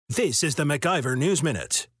This is the MacIver News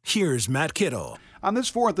Minute. Here's Matt Kittle. On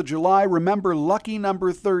this 4th of July, remember lucky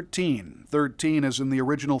number 13. 13 is in the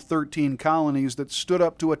original 13 colonies that stood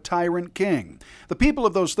up to a tyrant king. The people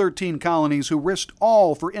of those 13 colonies who risked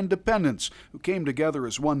all for independence, who came together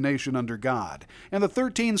as one nation under God. And the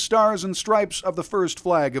 13 stars and stripes of the first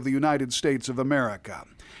flag of the United States of America.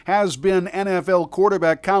 Has-been NFL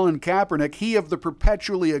quarterback Colin Kaepernick, he of the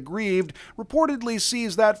perpetually aggrieved, reportedly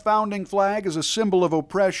sees that founding flag as a symbol of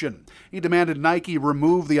oppression. He demanded Nike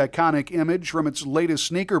remove the iconic image from its latest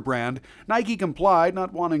sneaker brand. Nike complied,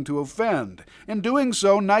 not wanting to offend. In doing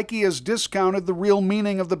so, Nike has discounted the real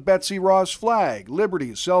meaning of the Betsy Ross flag: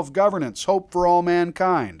 liberty, self-governance, hope for all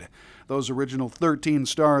mankind. Those original 13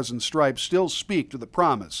 stars and stripes still speak to the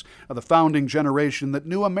promise of the founding generation that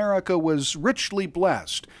knew America was richly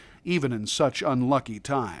blessed, even in such unlucky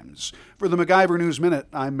times. For the MacIver News Minute,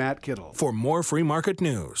 I'm Matt Kittle. For more free market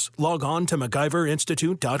news, log on to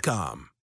MacIverInstitute.com.